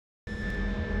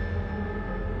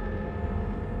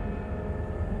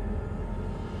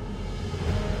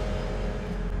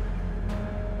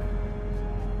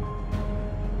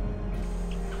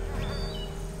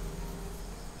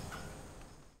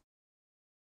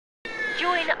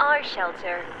Join our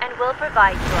shelter and we'll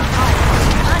provide you a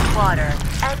home, hot water,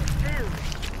 and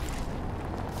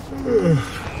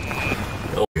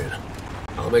food. Okay.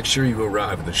 I'll make sure you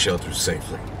arrive at the shelter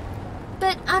safely.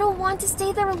 But I don't want to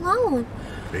stay there alone.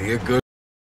 Be a good...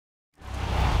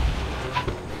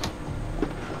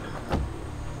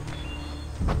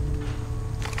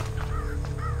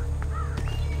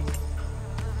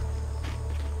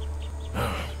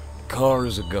 Car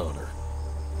is a goner.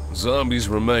 Zombie's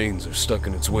remains are stuck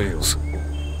in its wheels.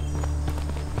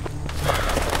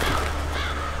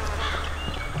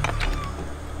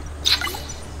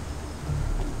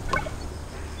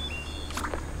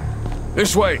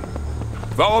 This way!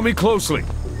 Follow me closely!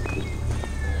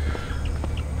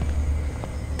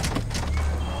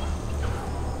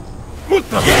 What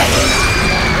the hell?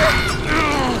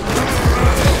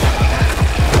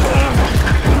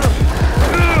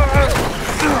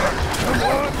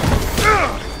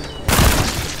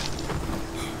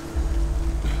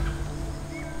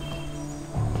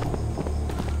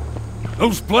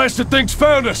 Those blasted things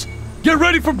found us! Get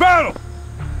ready for battle!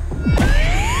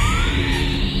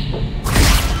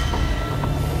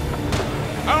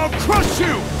 I'll crush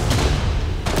you!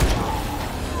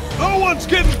 No one's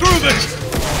getting through this!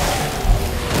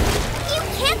 You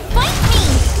can't fight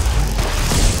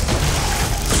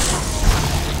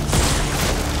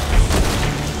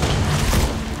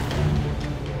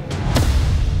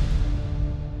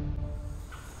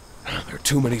me! There are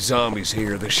too many zombies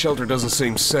here. The shelter doesn't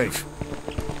seem safe.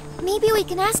 Maybe we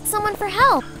can ask someone for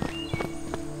help.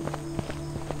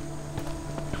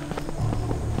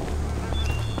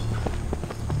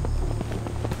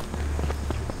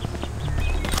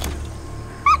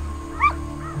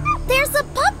 There's a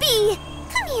puppy!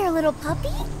 Come here, little puppy.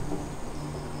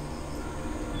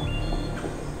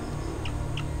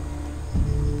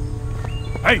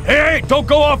 Hey! Don't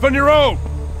go off on your own!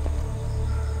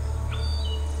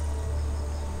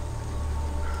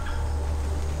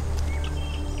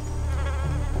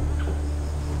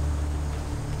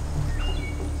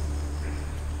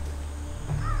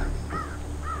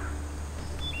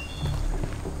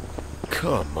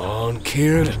 Come on,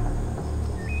 kid.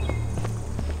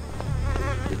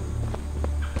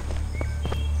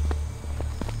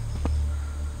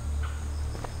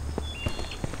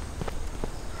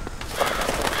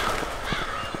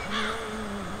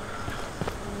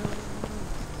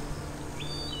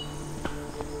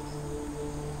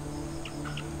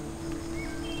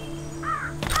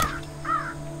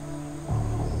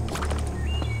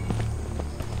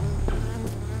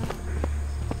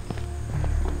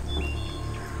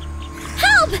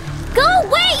 Go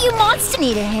away, you monster!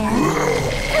 Need a hand.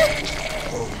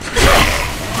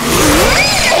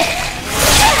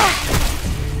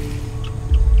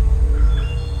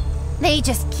 They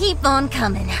just keep on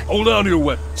coming. Hold on to your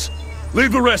weapons.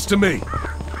 Leave the rest to me.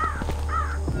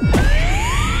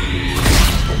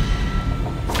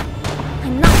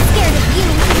 I'm not scared of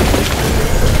you.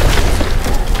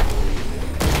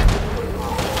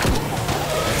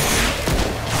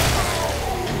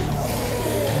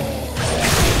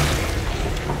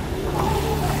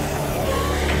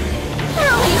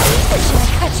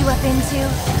 You up into. You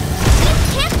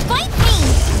can't fight me!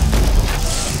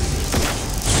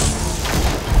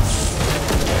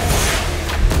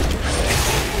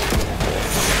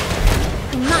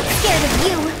 I'm not scared of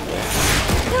you.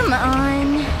 Come on.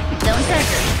 Don't hurt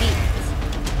your feet.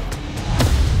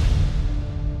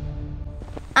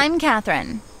 I'm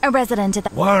Catherine, a resident at the...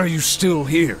 Why are you still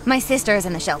here? My sister is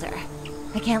in the shelter.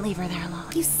 I can't leave her there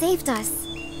alone. You saved us.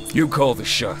 You call the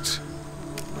shots.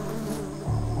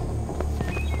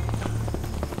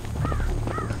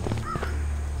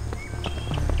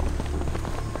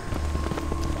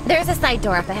 There's a side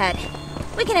door up ahead.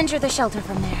 We can enter the shelter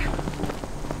from there.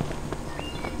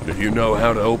 Do you know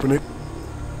how to open it?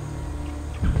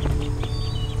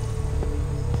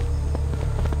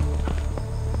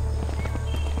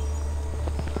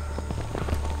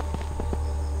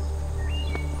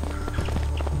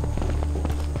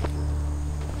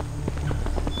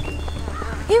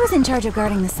 He was in charge of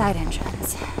guarding the side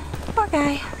entrance. Poor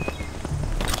guy.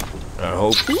 I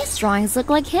hope... These drawings look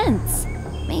like hints.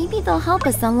 Maybe they'll help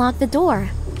us unlock the door.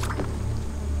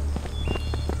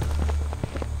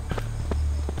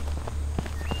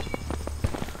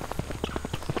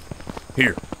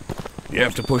 Here. You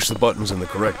have to push the buttons in the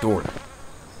correct order.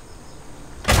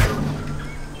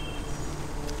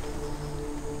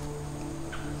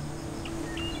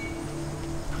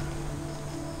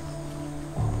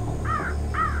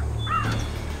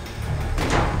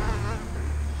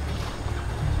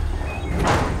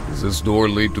 Does this door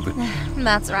lead to the...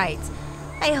 That's right.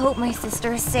 I hope my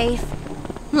sister is safe.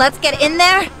 Let's get in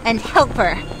there and help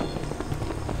her.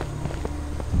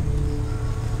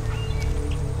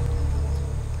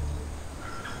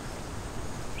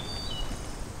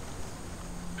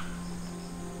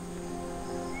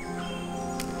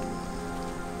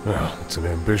 Well, it's an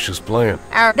ambitious plan.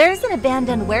 There's an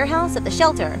abandoned warehouse at the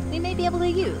shelter we may be able to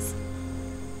use.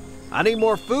 I need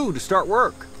more food to start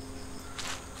work.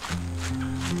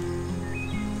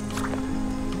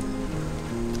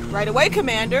 Right away,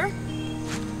 Commander.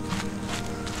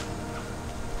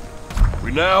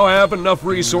 We now have enough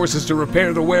resources to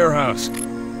repair the warehouse.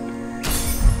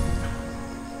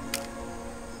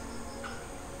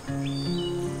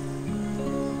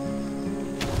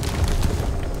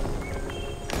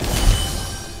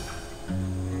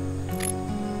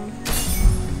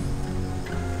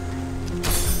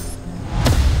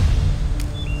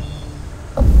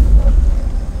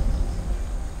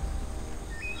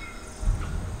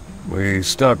 We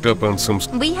stocked up on some...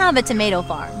 We have a tomato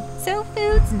farm, so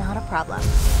food's not a problem.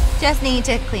 Just need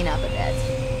to clean up a bit.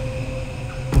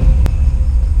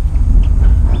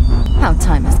 Our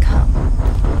time has come.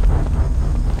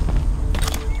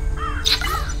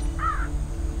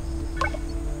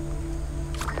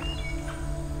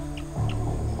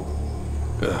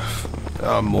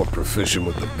 I'm more proficient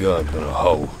with the gun than a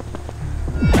hoe.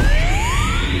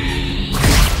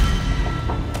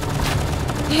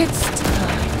 It's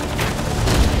time.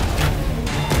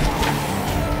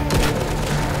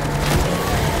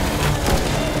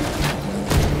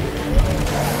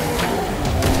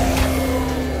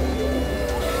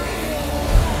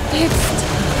 It's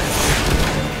time.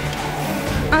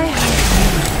 I have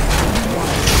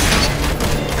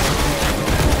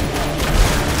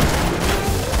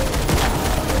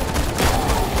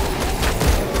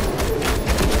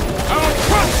I'll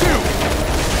crush you!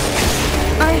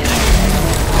 I have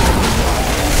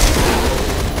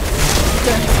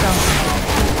don't stop.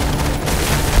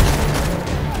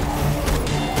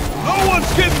 No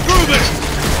one's getting through this!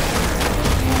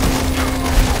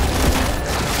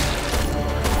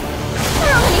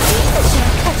 How many pieces should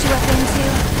I cut you up into?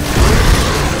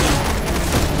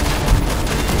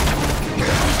 Go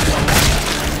to hell!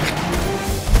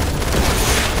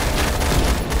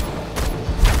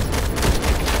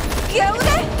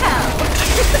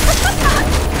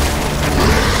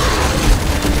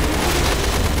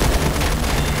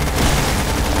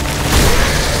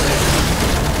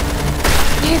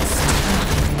 It's time.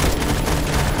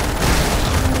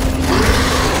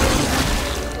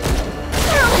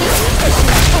 How many pieces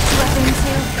should I cut you up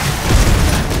into?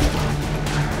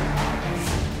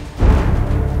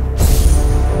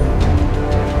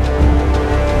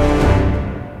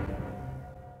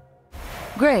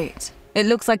 Great. It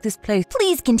looks like this place...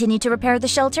 Please continue to repair the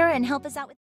shelter and help us out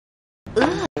with...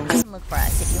 Ugh. Look for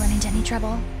us if you run into any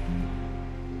trouble.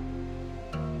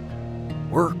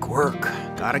 Work, work.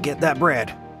 Gotta get that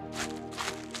bread.